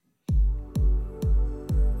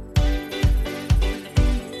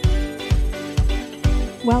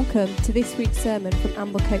Welcome to this week's sermon from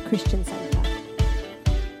Amblecote Christian Centre.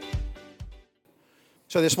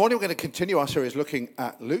 So this morning we're going to continue our series looking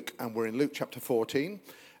at Luke, and we're in Luke chapter 14.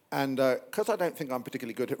 And because I don't think I'm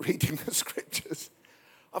particularly good at reading the scriptures,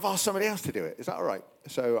 I've asked somebody else to do it. Is that all right?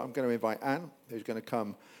 So I'm going to invite Anne, who's going to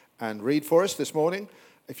come and read for us this morning.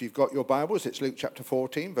 If you've got your Bibles, it's Luke chapter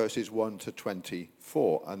 14, verses 1 to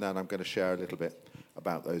 24. And then I'm going to share a little bit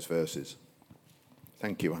about those verses.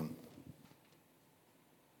 Thank you, Anne.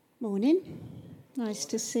 Morning. Nice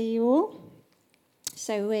to see you all.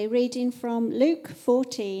 So we're reading from Luke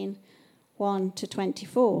 14, 1 to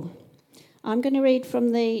 24. I'm going to read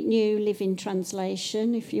from the New Living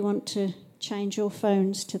Translation, if you want to change your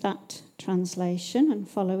phones to that translation and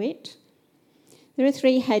follow it. There are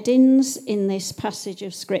three headings in this passage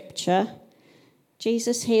of Scripture.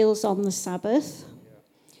 Jesus heals on the Sabbath.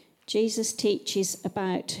 Jesus teaches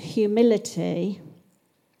about humility,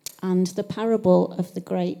 and the parable of the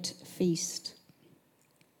great feast.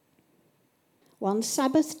 One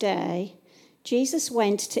Sabbath day, Jesus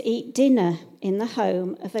went to eat dinner in the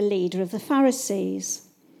home of a leader of the Pharisees,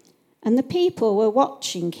 and the people were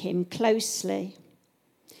watching him closely.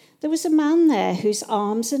 There was a man there whose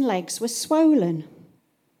arms and legs were swollen.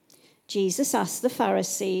 Jesus asked the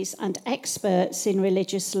Pharisees and experts in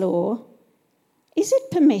religious law, "Is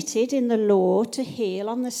it permitted in the law to heal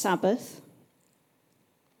on the Sabbath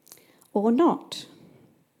or not?"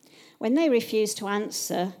 When they refused to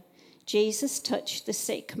answer, Jesus touched the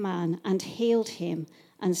sick man and healed him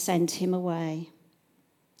and sent him away.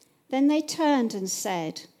 Then they turned and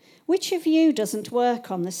said, "Which of you doesn't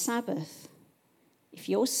work on the Sabbath? If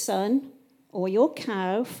your son or your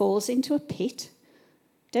cow falls into a pit,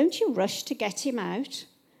 don't you rush to get him out?"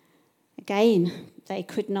 Again, they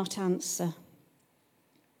could not answer.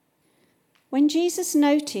 When Jesus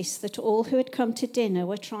noticed that all who had come to dinner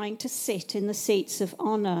were trying to sit in the seats of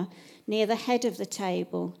honour near the head of the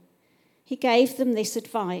table, he gave them this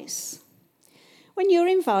advice. When you're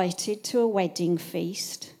invited to a wedding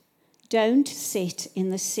feast, don't sit in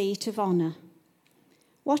the seat of honour.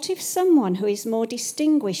 What if someone who is more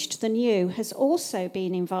distinguished than you has also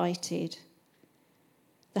been invited?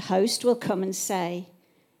 The host will come and say,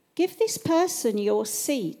 "Give this person your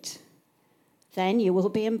seat." Then you will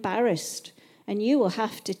be embarrassed, and you will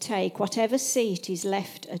have to take whatever seat is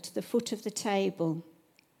left at the foot of the table.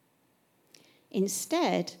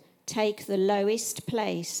 Instead, take the lowest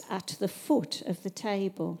place at the foot of the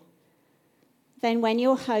table. Then when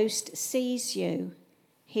your host sees you,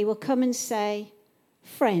 he will come and say,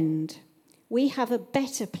 "Friend, we have a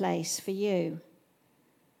better place for you."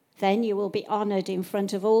 Then you will be honoured in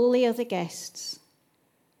front of all the other guests.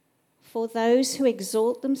 For those who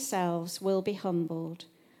exalt themselves will be humbled,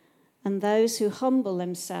 and those who humble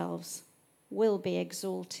themselves will be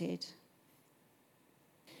exalted.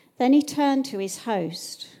 Then he turned to his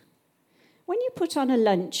host. "When you put on a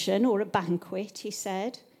luncheon or a banquet," he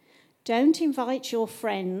said, "don't invite your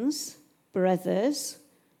friends, brothers,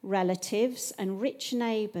 relatives, and rich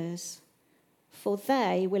neighbours, for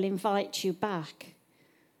they will invite you back,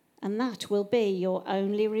 and that will be your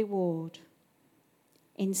only reward.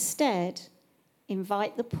 Instead,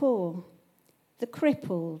 invite the poor, the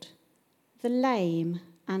crippled, the lame,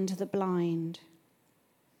 and the blind.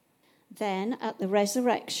 Then, at the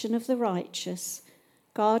resurrection of the righteous,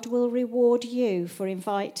 God will reward you for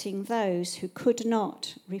inviting those who could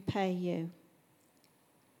not repay you."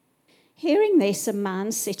 Hearing this, a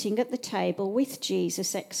man sitting at the table with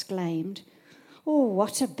Jesus exclaimed, "Oh,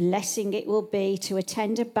 what a blessing it will be to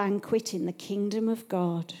attend a banquet in the kingdom of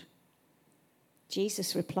God."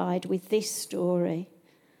 Jesus replied with this story.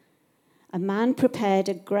 A man prepared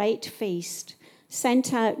a great feast,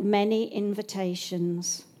 sent out many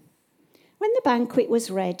invitations. When the banquet was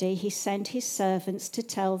ready, he sent his servants to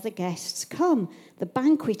tell the guests, "Come, the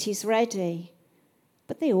banquet is ready."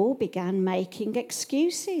 But they all began making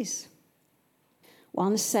excuses.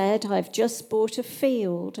 One said, "I've just bought a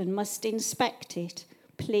field and must inspect it.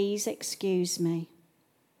 Please excuse me."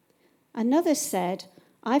 Another said,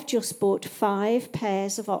 "I've just bought 5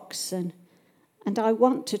 pairs of oxen and I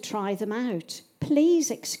want to try them out. Please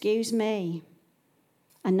excuse me."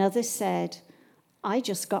 Another said, "I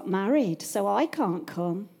just got married, so I can't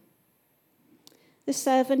come." The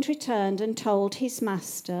servant returned and told his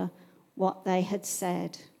master what they had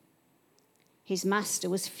said. His master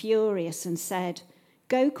was furious and said,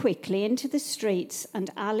 "Go quickly into the streets and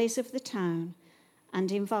alleys of the town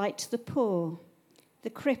and invite the poor, the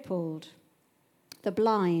crippled, the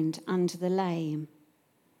blind, and the lame."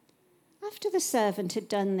 After the servant had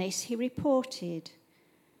done this, he reported,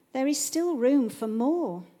 "There is still room for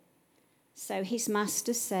more." So his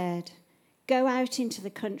master said, go out into the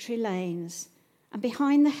country lanes and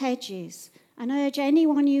behind the hedges and urge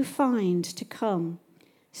anyone you find to come,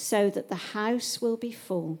 so that the house will be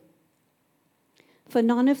full. For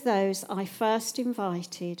none of those I first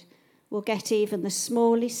invited will get even the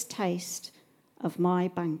smallest taste of my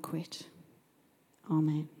banquet.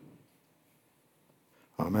 Amen.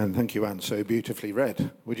 Amen. Thank you, Anne. So beautifully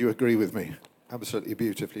read. Would you agree with me? Absolutely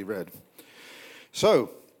beautifully read.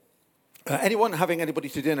 So, anyone having anybody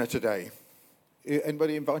to dinner today?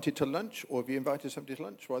 Anybody invited to lunch, or have you invited somebody to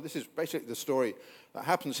lunch? Well, this is basically the story that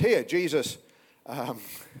happens here. Jesus,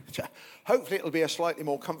 hopefully it'll be a slightly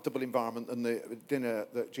more comfortable environment than the dinner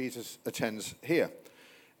that Jesus attends here.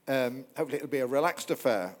 Hopefully it'll be a relaxed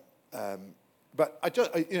affair. But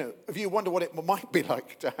if you wonder what it might be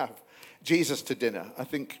like to have Jesus to dinner, I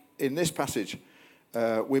think in this passage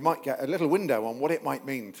we might get a little window on what it might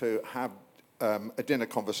mean to have a dinner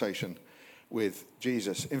conversation with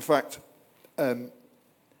Jesus. In fact,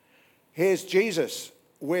 here's Jesus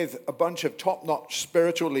with a bunch of top-notch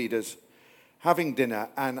spiritual leaders having dinner,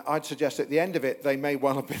 and I'd suggest at the end of it they may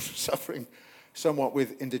well have been suffering somewhat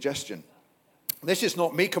with indigestion. This is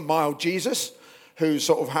not meek and mild Jesus, who's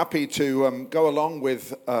sort of happy to go along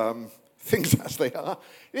with things as they are.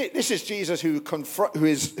 This is Jesus who's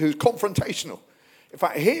confrontational. In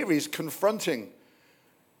fact, here he's confronting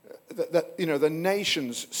the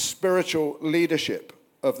nation's spiritual leadership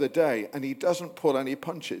of the day, and he doesn't pull any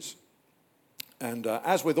punches. And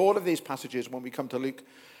as with all of these passages, when we come to Luke,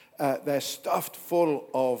 they're stuffed full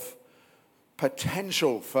of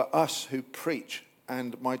potential for us who preach.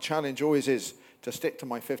 And my challenge always is to stick to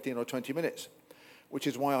my 15 or 20 minutes, which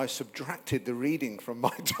is why I subtracted the reading from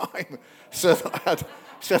my time so that I had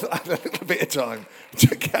a little bit of time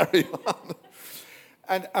to carry on.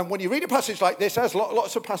 And when you read a passage like this, there's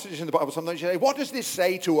lots of passages in the Bible, sometimes you say, what does this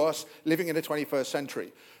say to us living in the 21st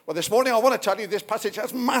century? Well, this morning I want to tell you this passage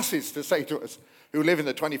has masses to say to us who live in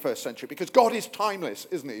the 21st century, because God is timeless,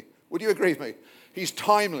 isn't he? Would you agree with me? He's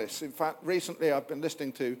timeless. In fact, recently I've been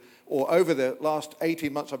listening to, or over the last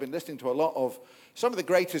 18 months, I've been listening to a lot of some of the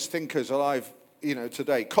greatest thinkers alive,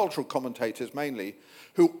 today, cultural commentators mainly,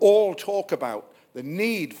 who all talk about the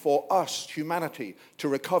need for us, humanity, to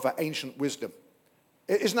recover ancient wisdom.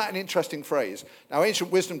 Isn't that an interesting phrase? Now,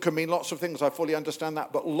 ancient wisdom can mean lots of things. I fully understand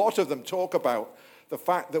that. But a lot of them talk about the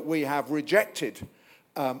fact that we have rejected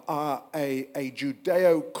a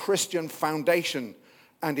Judeo-Christian foundation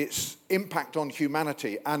and its impact on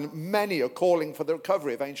humanity. And many are calling for the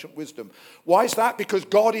recovery of ancient wisdom. Why is that? Because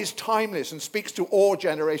God is timeless and speaks to all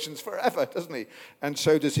generations forever, doesn't he? And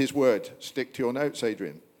so does his word. Stick to your notes,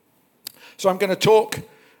 Adrian. So I'm going to talk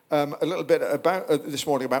a little bit about this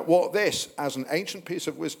morning about what this, as an ancient piece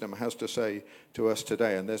of wisdom, has to say to us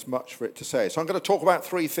today, and there's much for it to say. So I'm going to talk about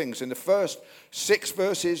three things. In the first 6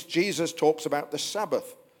 verses, Jesus talks about the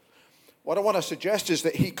Sabbath. What I want to suggest is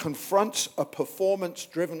that he confronts a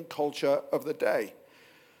performance-driven culture of the day,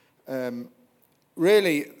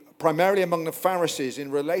 really primarily among the Pharisees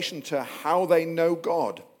in relation to how they know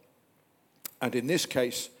God, and in this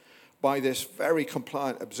case, by this very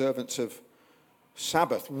compliant observance of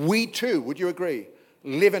Sabbath. We too, would you agree,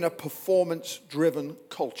 live in a performance-driven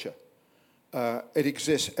culture. It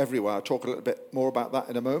exists everywhere. I'll talk a little bit more about that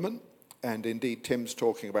in a moment. And indeed, Tim's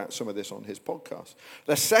talking about some of this on his podcast.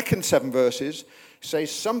 The second 7 verses say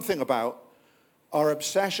something about our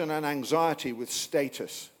obsession and anxiety with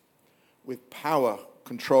status, with power,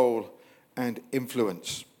 control, and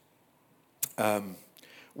influence.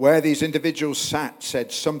 Where these individuals sat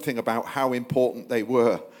said something about how important they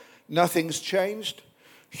were. Nothing's changed.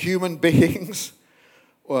 Human beings,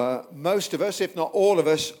 most of us, if not all of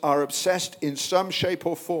us, are obsessed in some shape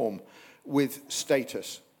or form with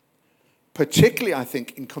status. Particularly, I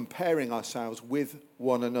think, in comparing ourselves with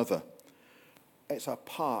one another. It's a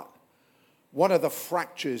part. One of the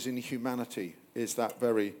fractures in humanity is that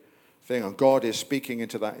very thing, and God is speaking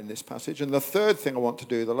into that in this passage. And the third thing I want to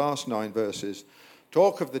do, the last 9 verses,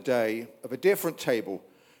 talk of the day of a different table.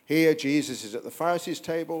 Here, Jesus is at the Pharisees'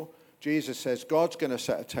 table. Jesus says God's going to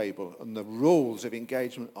set a table, and the rules of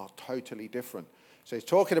engagement are totally different. So he's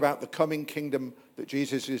talking about the coming kingdom that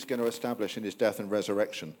Jesus is going to establish in his death and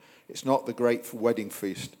resurrection. It's not the great wedding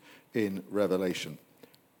feast in Revelation.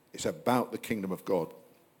 It's about the kingdom of God.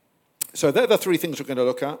 So they're the 3 things we're going to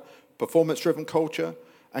look at: performance-driven culture,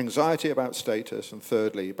 anxiety about status, and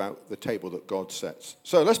thirdly, about the table that God sets.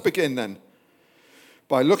 So let's begin then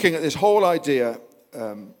by looking at this whole idea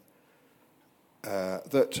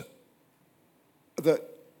that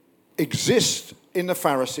exists in the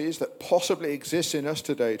Pharisees, that possibly exists in us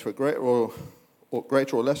today to a greater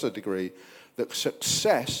or lesser degree, that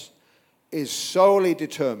success is solely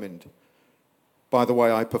determined by the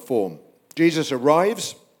way I perform. Jesus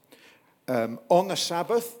arrives on the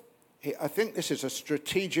Sabbath. I think this is a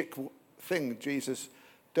strategic thing Jesus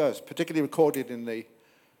does, particularly recorded in the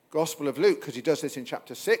Gospel of Luke, because he does this in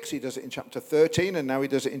chapter 6, he does it in chapter 13, and now he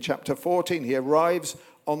does it in chapter 14. He arrives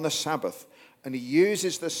on the Sabbath, and he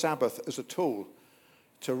uses the Sabbath as a tool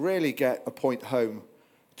to really get a point home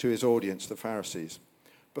to his audience, the Pharisees.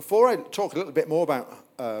 Before I talk a little bit more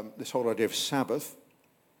about this whole idea of Sabbath,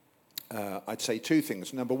 I'd say two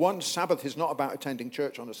things. Number one, Sabbath is not about attending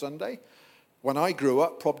church on a Sunday. When I grew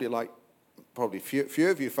up, probably few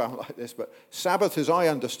of you found like this, but Sabbath, as I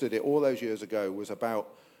understood it all those years ago, was about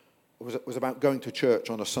going to church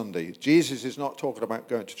on a Sunday. Jesus is not talking about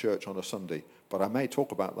going to church on a Sunday, but I may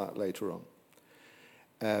talk about that later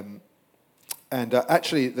on.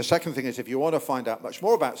 Actually, the second thing is, if you want to find out much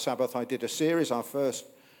more about Sabbath, I did a series, our first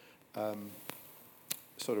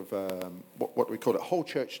what we call it, whole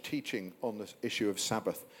church teaching on this issue of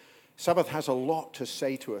Sabbath. Sabbath has a lot to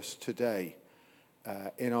say to us today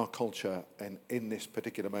in our culture and in this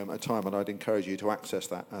particular moment of time, and I'd encourage you to access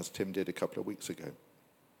that, as Tim did a couple of weeks ago.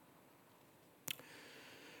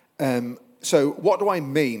 So what do I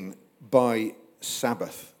mean by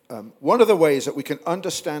Sabbath? One of the ways that we can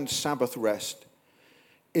understand Sabbath rest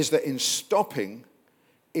is that in stopping,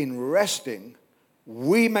 in resting,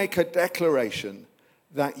 we make a declaration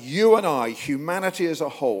that you and I, humanity as a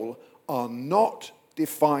whole, are not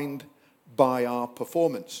defined by our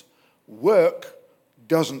performance. Work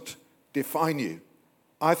doesn't define you.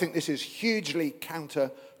 I think this is hugely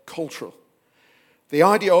counter-cultural. The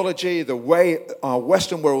ideology, the way our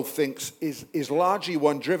Western world thinks, is largely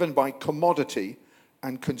one driven by commodity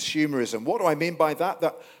and consumerism. What do I mean by that?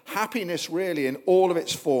 That happiness really in all of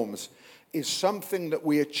its forms is something that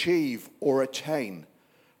we achieve or attain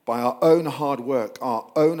by our own hard work, our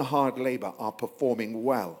own hard labor, our performing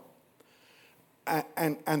well.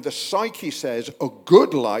 And the psyche says a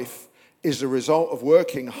good life is the result of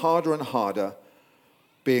working harder and harder,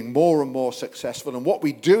 being more and more successful. And what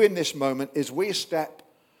we do in this moment is we step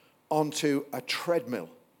onto a treadmill.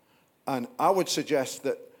 And I would suggest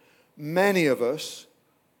that many of us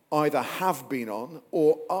either have been on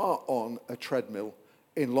or are on a treadmill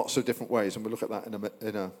in lots of different ways. And we'll look at that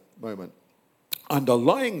in a moment.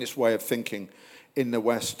 Underlying this way of thinking in the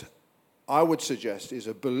West, I would suggest, is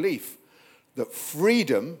a belief that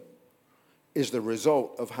freedom is the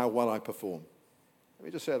result of how well I perform. Let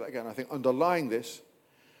me just say that again. I think underlying this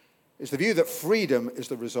is the view that freedom is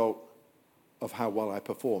the result of how well I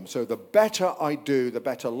perform. So the better I do, the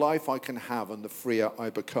better life I can have, and the freer I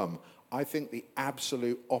become. I think the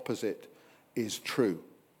absolute opposite is true.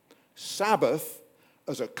 Sabbath,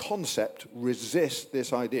 as a concept, resists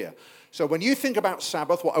this idea. So when you think about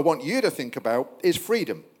Sabbath, what I want you to think about is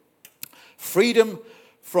freedom. Freedom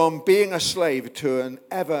from being a slave to an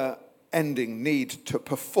ever-ending need to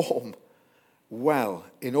perform well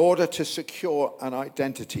in order to secure an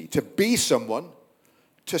identity, to be someone,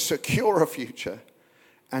 to secure a future,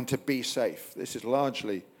 and to be safe. This is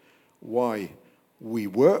largely why we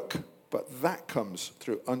work, but that comes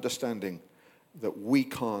through understanding that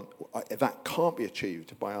that can't be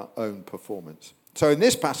achieved by our own performance. So in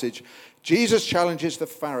this passage, Jesus challenges the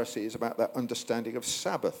Pharisees about their understanding of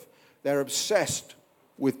Sabbath. They're obsessed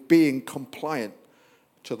with being compliant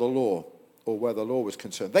to the law, or where the law was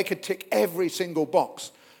concerned. They could tick every single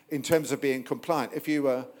box in terms of being compliant.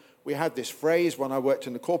 We had this phrase when I worked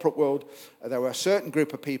in the corporate world. There were a certain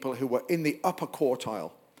group of people who were in the upper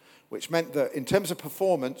quartile, which meant that in terms of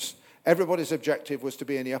performance, everybody's objective was to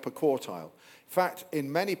be in the upper quartile. In fact,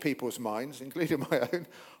 in many people's minds, including my own,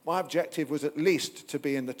 my objective was at least to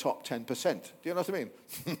be in the top 10%. Do you know what I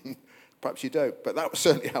mean? Perhaps you don't, but that was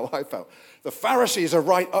certainly how I felt. The Pharisees are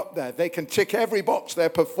right up there. They can tick every box. Their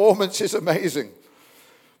performance is amazing.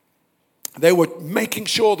 They were making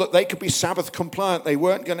sure that they could be Sabbath compliant. They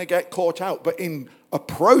weren't going to get caught out. But in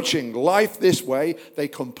approaching life this way, they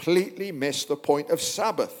completely missed the point of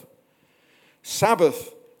Sabbath.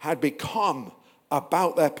 Sabbath had become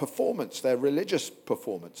about their performance, their religious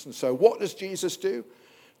performance. And so what does Jesus do?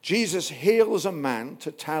 Jesus heals a man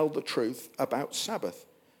to tell the truth about Sabbath.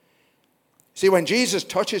 See, when Jesus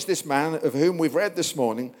touches this man of whom we've read this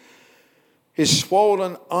morning, his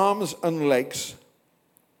swollen arms and legs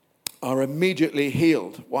are immediately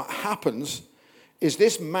healed. What happens is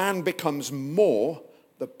this man becomes more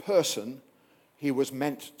the person he was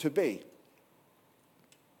meant to be.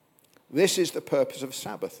 This is the purpose of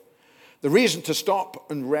Sabbath. The reason to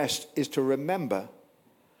stop and rest is to remember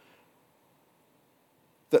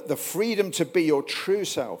that the freedom to be your true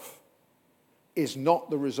self is not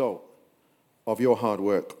the result of your hard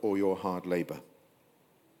work or your hard labor.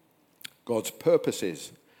 God's purpose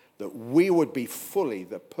is that we would be fully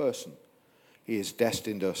the person he has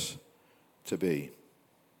destined us to be.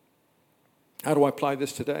 How do I apply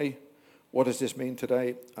this today? What does this mean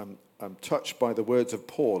today? I'm touched by the words of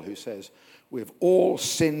Paul, who says, we've all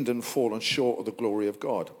sinned and fallen short of the glory of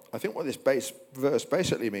God. I think what this verse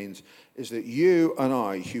basically means is that you and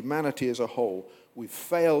I, humanity as a whole, we've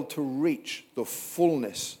failed to reach the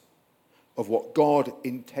fullness of what God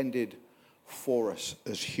intended for us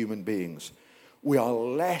as human beings. We are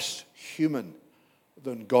less human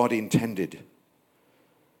than God intended.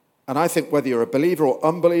 And I think whether you're a believer or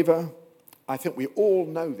unbeliever, I think we all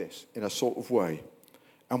know this in a sort of way.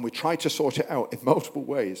 And we try to sort it out in multiple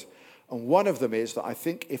ways. And one of them is that I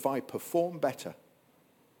think if I perform better,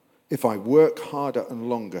 if I work harder and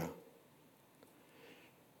longer,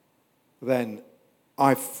 then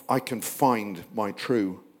I can find my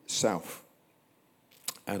true self.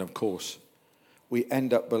 And of course, we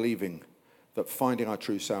end up believing that finding our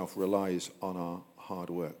true self relies on our hard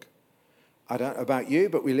work. I don't know about you,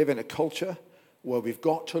 but we live in a culture where we've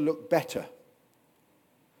got to look better.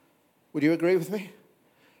 Would you agree with me?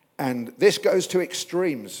 And this goes to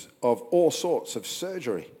extremes of all sorts of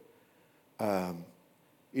surgery.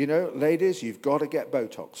 Ladies, you've got to get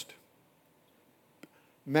Botoxed.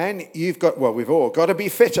 Men, we've all got to be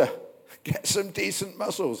fitter. Get some decent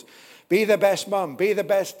muscles. Be the best mum, be the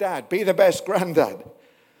best dad, be the best granddad.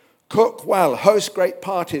 Cook well, host great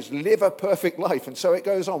parties, live a perfect life, and so it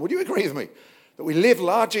goes on. Would you agree with me? That we live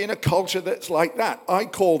largely in a culture that's like that. I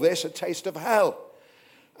call this a taste of hell.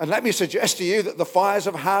 And let me suggest to you that the fires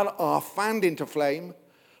of hell are fanned into flame.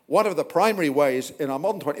 One of the primary ways in our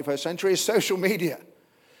modern 21st century is social media.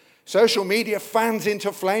 Social media fans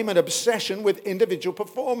into flame an obsession with individual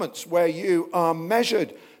performance, where you are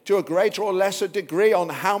measured to a greater or lesser degree on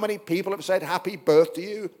how many people have said happy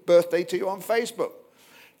birthday to you on Facebook.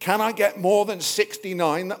 Can I get more than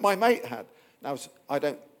 69 that my mate had? Now, I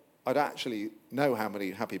don't actually know how many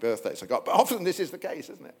happy birthdays I got, but often this is the case,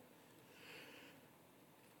 isn't it?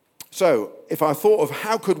 So, if I thought of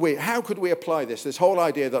how could we apply this whole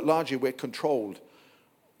idea that largely we're controlled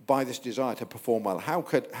by this desire to perform well,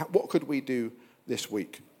 what could we do this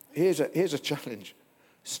week? Here's a challenge.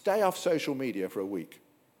 Stay off social media for a week.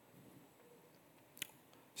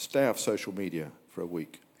 Stay off social media for a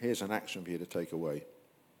week. Here's an action for you to take away.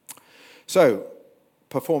 So,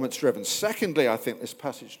 performance-driven. Secondly, I think this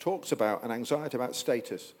passage talks about an anxiety about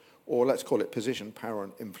status, or let's call it position, power,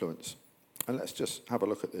 and influence. And let's just have a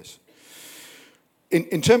look at this.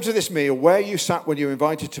 In terms of this meal, where you sat when you were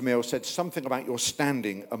invited to meal said something about your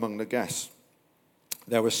standing among the guests.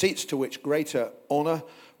 There were seats to which greater honor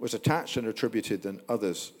was attached and attributed than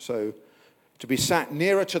others. So to be sat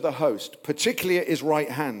nearer to the host, particularly at his right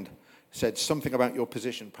hand, said something about your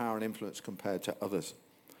position, power, and influence compared to others.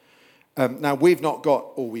 Now, we've not got,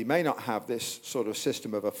 or we may not have, this sort of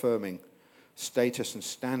system of affirming status and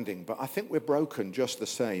standing, but I think we're broken just the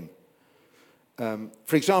same.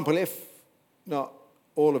 For example, if not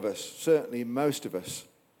all of us, certainly most of us,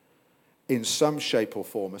 in some shape or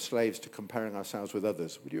form, are slaves to comparing ourselves with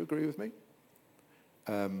others. Would you agree with me?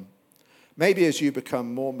 Maybe as you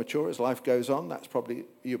become more mature, as life goes on,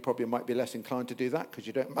 you probably might be less inclined to do that because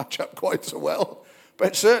you don't match up quite so well.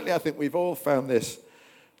 But certainly I think we've all found this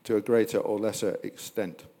to a greater or lesser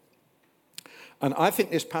extent. And I think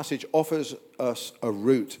this passage offers us a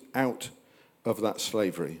route out of that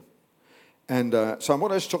slavery. And so I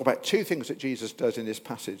want us to talk about two things that Jesus does in this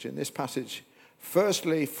passage. In this passage,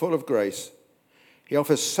 firstly, full of grace, he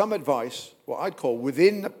offers some advice, what I'd call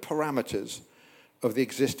within the parameters of the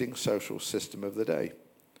existing social system of the day.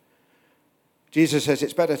 Jesus says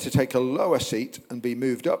it's better to take a lower seat and be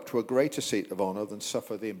moved up to a greater seat of honor than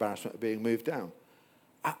suffer the embarrassment of being moved down.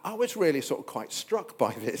 I was really sort of quite struck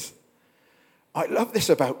by this. I love this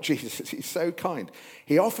about Jesus. He's so kind.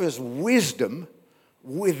 He offers wisdom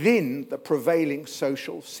within the prevailing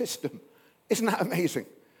social system. Isn't that amazing?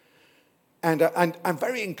 And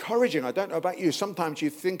very encouraging. I don't know about you. Sometimes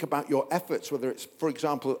you think about your efforts, whether it's, for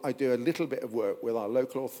example, I do a little bit of work with our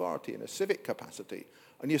local authority in a civic capacity,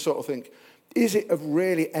 and you sort of think, is it of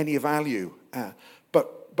really any value?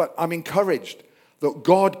 But I'm encouraged that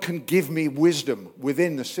God can give me wisdom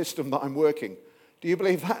within the system that I'm working. Do you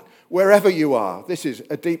believe that? Wherever you are, this is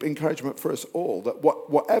a deep encouragement for us all, that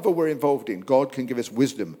whatever we're involved in, God can give us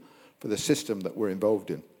wisdom for the system that we're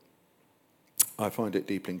involved in. I find it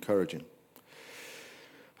deeply encouraging.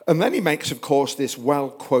 And then he makes, of course, this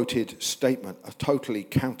well-quoted statement, a totally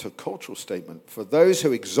countercultural statement. For those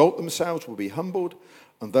who exalt themselves will be humbled,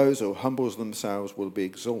 and those who humble themselves will be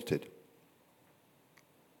exalted.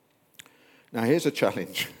 Now, here's a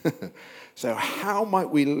challenge. So how might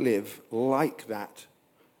we live like that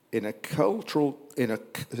in a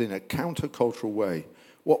countercultural way?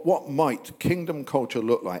 What might kingdom culture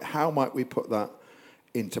look like? How might we put that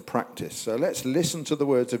into practice? So let's listen to the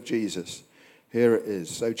words of Jesus. Here it is.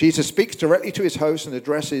 So Jesus speaks directly to his host and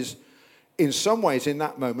addresses, in some ways in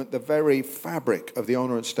that moment, the very fabric of the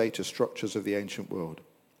honor and status structures of the ancient world.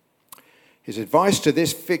 His advice to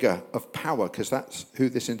this figure of power, because that's who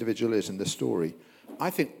this individual is in the story, I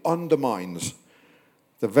think undermines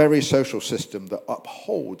the very social system that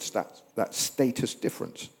upholds that status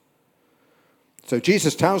difference. So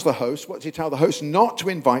Jesus tells the host, what does he tell the host? Not to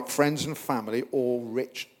invite friends and family or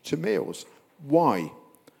rich to meals. Why?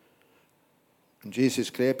 And Jesus is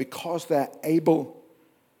clear, because they're able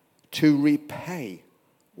to repay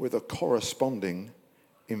with a corresponding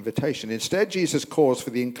invitation. Instead, Jesus calls for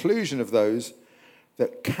the inclusion of those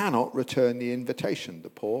that cannot return the invitation: the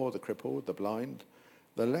poor, the crippled, the blind,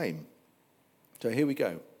 the lame. So here we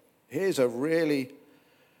go. Here's a really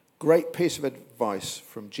great piece of advice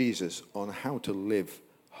from Jesus on how to live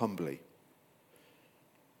humbly.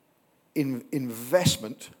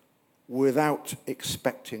 Investment without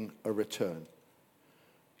expecting a return.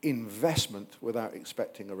 Investment without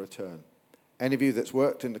expecting a return. Any of you that's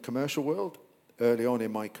worked in the commercial world early on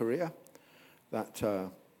in my career, that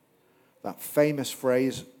famous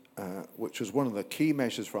phrase, which was one of the key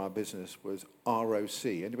measures for our business, was ROC.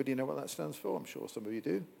 Anybody know what that stands for? I'm sure some of you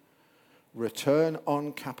do. Return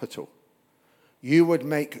on capital. You would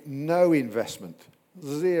make no investment,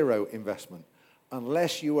 zero investment,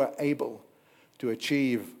 unless you were able to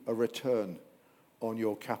achieve a return on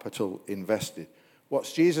your capital invested.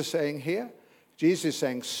 What's Jesus saying here? Jesus is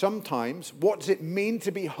saying sometimes, what does it mean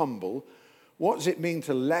to be humble? What does it mean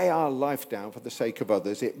to lay our life down for the sake of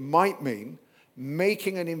others? It might mean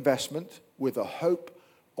making an investment with a hope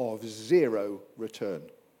of zero return.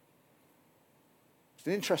 It's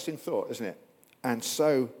an interesting thought, isn't it? And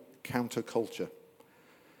so counterculture.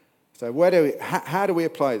 So how do we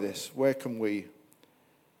apply this? Where do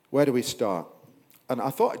we start? And I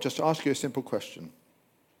thought I'd just ask you a simple question.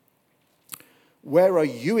 Where are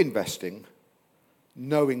you investing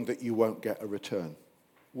knowing that you won't get a return?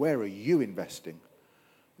 Where are you investing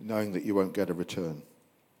knowing that you won't get a return?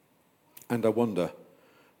 And I wonder,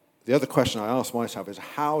 the other question I ask myself is,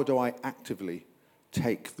 how do I actively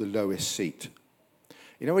take the lowest seat?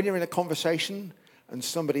 You know, when you're in a conversation and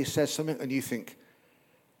somebody says something and you think,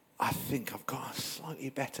 I think I've got a slightly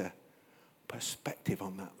better perspective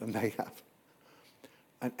on that than they have.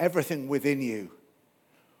 And everything within you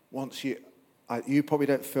wants you probably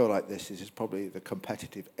don't feel like this is probably the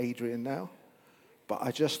competitive Adrian now, but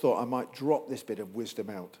I just thought I might drop this bit of wisdom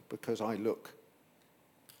out because I look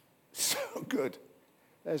so good.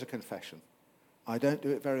 There's a confession. I don't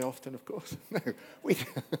do it very often, of course. No,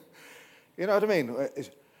 you know what I mean?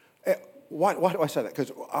 Why do I say that?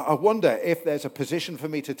 Because I wonder if there's a position for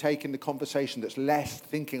me to take in the conversation that's less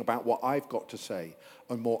thinking about what I've got to say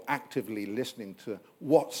and more actively listening to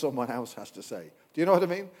what someone else has to say. Do you know what I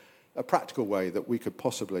mean? A practical way that we could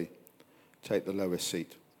possibly take the lowest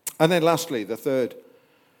seat. And then lastly, the third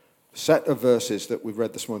set of verses that we've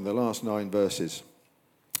read this morning, the last 9 verses.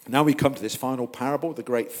 Now we come to this final parable, the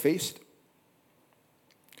great feast.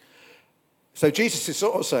 So Jesus is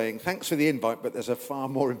sort of saying, thanks for the invite, but there's a far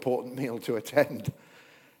more important meal to attend.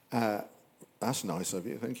 That's nice of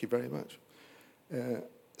you. Thank you very much.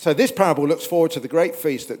 So this parable looks forward to the great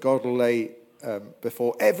feast that God will lay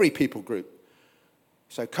before every people group.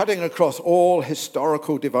 So cutting across all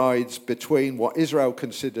historical divides between what Israel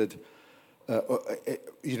considered,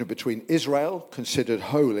 between Israel considered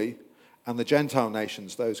holy and the Gentile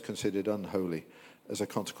nations, those considered unholy, as a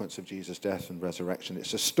consequence of Jesus' death and resurrection.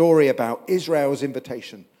 It's a story about Israel's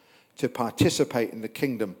invitation to participate in the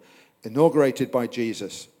kingdom inaugurated by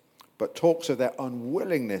Jesus, but talks of their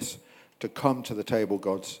unwillingness to come to the table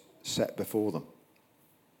God's set before them.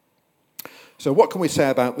 So what can we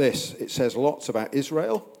say about this? It says lots about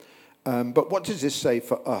Israel, but what does this say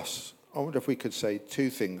for us? I wonder if we could say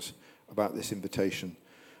 2 things about this invitation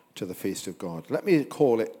to the feast of God. Let me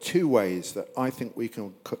call it 2 ways that I think we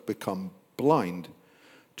can become blind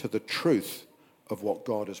to the truth of what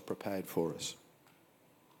God has prepared for us.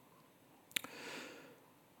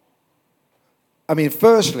 I mean,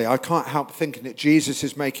 firstly, I can't help thinking that Jesus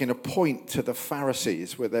is making a point to the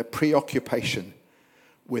Pharisees with their preoccupation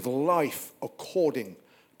with life according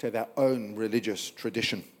to their own religious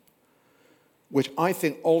tradition, which I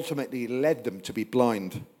think ultimately led them to be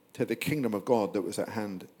blind to the kingdom of God that was at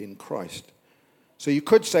hand in Christ. So you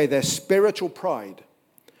could say their spiritual pride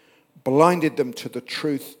blinded them to the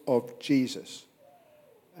truth of Jesus.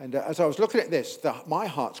 And as I was looking at this, my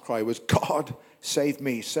heart's cry was, God, save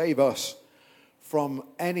me, save us from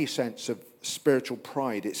any sense of spiritual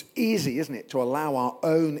pride. It's easy, isn't it, to allow our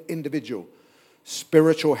own individual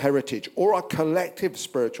spiritual heritage or our collective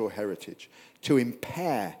spiritual heritage to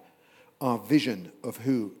impair our vision of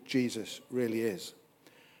who Jesus really is.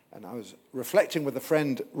 And I was reflecting with a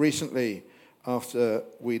friend recently after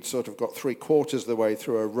we'd sort of got 3/4 of the way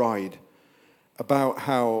through a ride about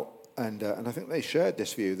how, and I think they shared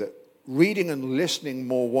this view, that reading and listening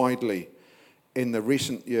more widely in the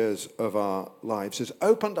recent years of our lives has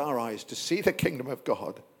opened our eyes to see the kingdom of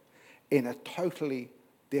God in a totally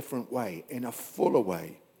different way, in a fuller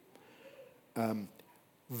way.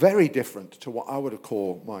 Very different to what I would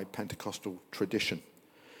call my Pentecostal tradition.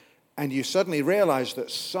 And you suddenly realize that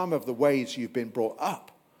some of the ways you've been brought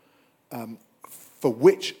up, for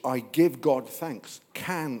which I give God thanks,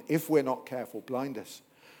 can, if we're not careful, blind us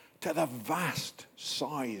to the vast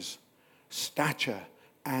size, stature,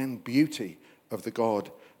 and beauty of the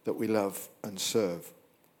God that we love and serve.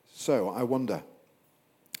 So I wonder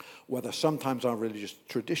whether sometimes our religious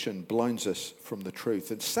tradition blinds us from the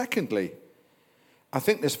truth. And secondly, I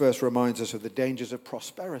think this verse reminds us of the dangers of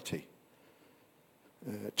prosperity.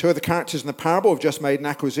 Two of the characters in the parable have just made an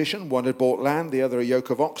acquisition. One had bought land, the other a yoke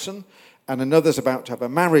of oxen, and another's about to have a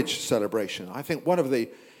marriage celebration. I think one of the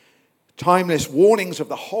timeless warnings of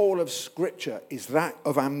the whole of Scripture is that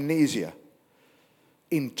of amnesia.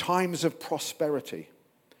 In times of prosperity,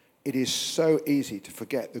 it is so easy to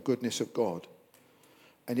forget the goodness of God.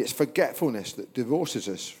 And it's forgetfulness that divorces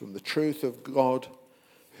us from the truth of God,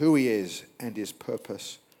 who he is, and his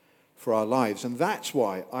purpose for our lives. And that's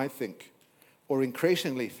why I think, or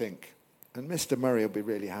increasingly think, and Mr. Murray will be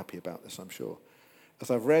really happy about this, I'm sure, as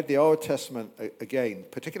I've read the Old Testament again,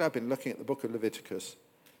 particularly I've been looking at the book of Leviticus,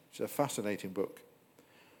 which is a fascinating book.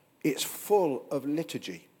 It's full of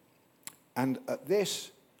liturgy. And at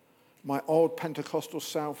this, my old Pentecostal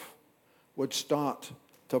self would start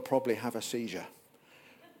to probably have a seizure.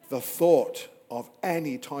 The thought of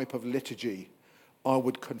any type of liturgy I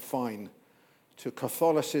would confine to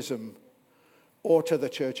Catholicism or to the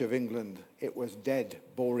Church of England. It was dead,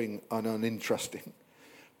 boring, and uninteresting.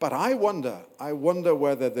 But I wonder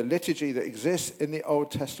whether the liturgy that exists in the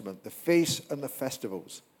Old Testament, the feasts and the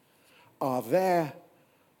festivals, are there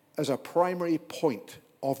as a primary point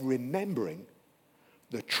of remembering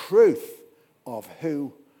the truth of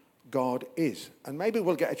who God is. And maybe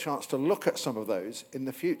we'll get a chance to look at some of those in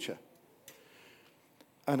the future.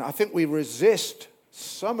 And I think we resist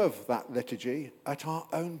some of that liturgy at our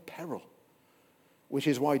own peril, which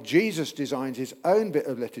is why Jesus designs his own bit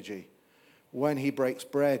of liturgy when he breaks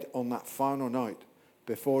bread on that final night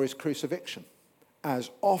before his crucifixion. As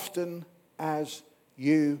often as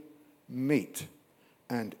you meet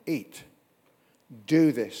and eat,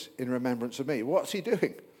 do this in remembrance of me. What's he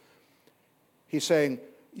doing? He's saying,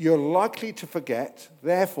 you're likely to forget,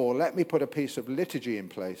 therefore let me put a piece of liturgy in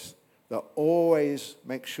place that always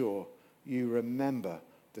makes sure you remember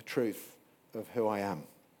the truth of who I am.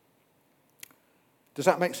 Does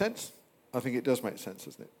that make sense? I think it does make sense,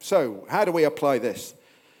 doesn't it? So, how do we apply this?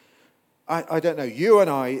 I don't know. You and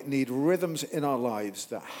I need rhythms in our lives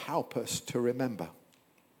that help us to remember.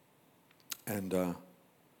 And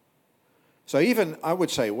so even, I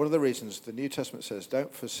would say, one of the reasons the New Testament says,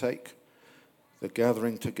 don't forsake the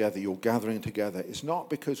gathering together, your gathering together, is not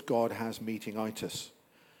because God has meetingitis.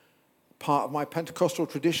 Part of my Pentecostal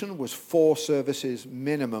tradition was 4 services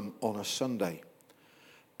minimum on a Sunday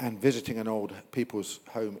and visiting an old people's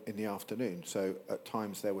home in the afternoon. So at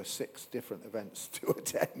times there were 6 different events to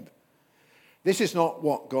attend. This is not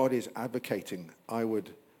what God is advocating. I would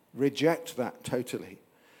reject that totally.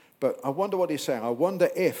 But I wonder what he's saying. I wonder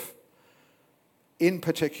if, in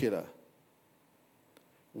particular,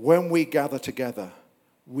 when we gather together,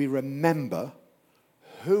 we remember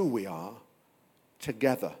who we are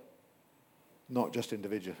together, not just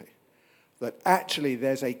individually. That actually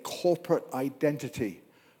there's a corporate identity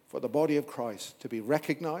for the body of Christ to be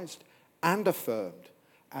recognized and affirmed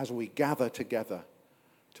as we gather together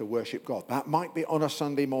to worship God. That might be on a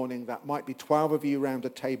Sunday morning. That might be 12 of you around a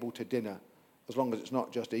table to dinner, as long as it's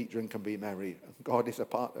not just eat, drink, and be merry. God is a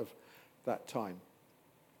part of that time.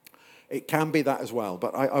 It can be that as well,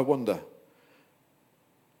 but I wonder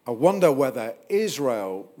whether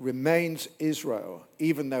Israel remains Israel,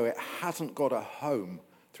 even though it hasn't got a home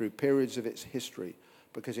through periods of its history,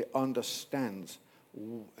 because it understands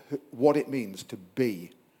what it means to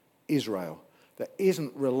be Israel, that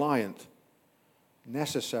isn't reliant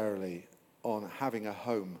necessarily on having a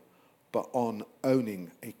home, but on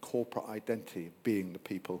owning a corporate identity, being the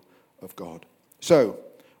people of God. So,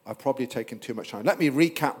 I've probably taken too much time. Let me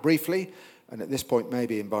recap briefly, and at this point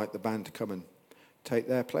maybe invite the band to come and take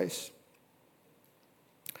their place.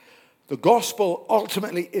 The gospel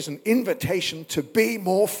ultimately is an invitation to be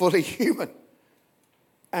more fully human,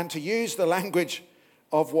 and to use the language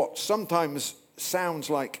of what sometimes sounds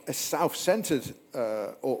like a self-centered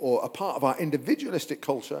or a part of our individualistic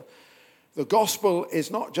culture. The gospel is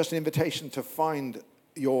not just an invitation to find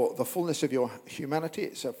the fullness of your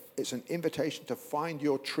humanity. It's an invitation to find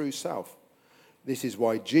your true self. This is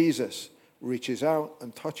why Jesus reaches out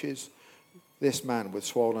and touches this man with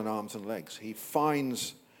swollen arms and legs. He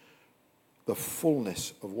finds the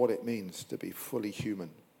fullness of what it means to be fully human.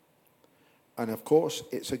 And of course,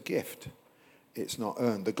 it's a gift. It's not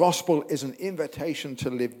earned. The gospel is an invitation to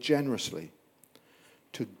live generously,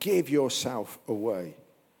 to give yourself away.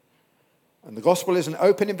 And the gospel is an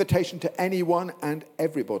open invitation to anyone and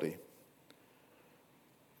everybody.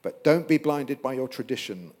 But don't be blinded by your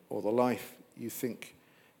tradition or the life you think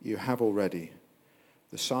you have already.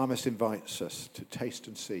 The psalmist invites us to taste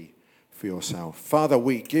and see for yourself. Father,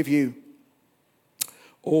 we give you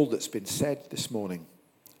all that's been said this morning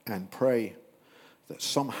and pray that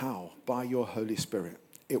somehow by your Holy Spirit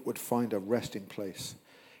it would find a resting place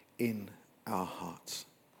in our hearts.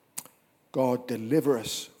 God, deliver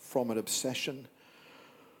us from an obsession,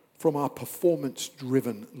 from our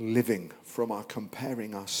performance-driven living, from our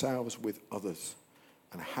comparing ourselves with others,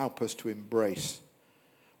 and help us to embrace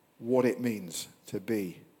what it means to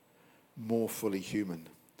be more fully human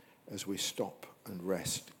as we stop and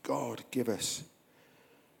rest. God, give us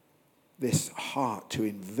this heart to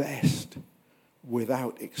invest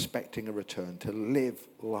without expecting a return, to live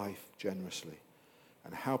life generously,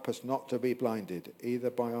 and help us not to be blinded either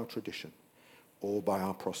by our tradition or by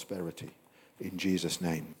our prosperity. In Jesus'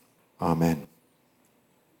 name, amen.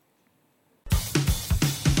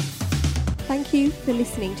 Thank you for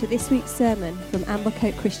listening to this week's sermon from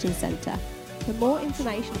Amblecote Christian Centre. For more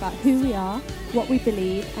information about who we are, what we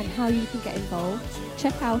believe and how you can get involved,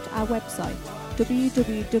 check out our website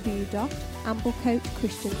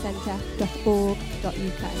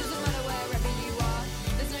www.amblecotechristiancentre.org.uk.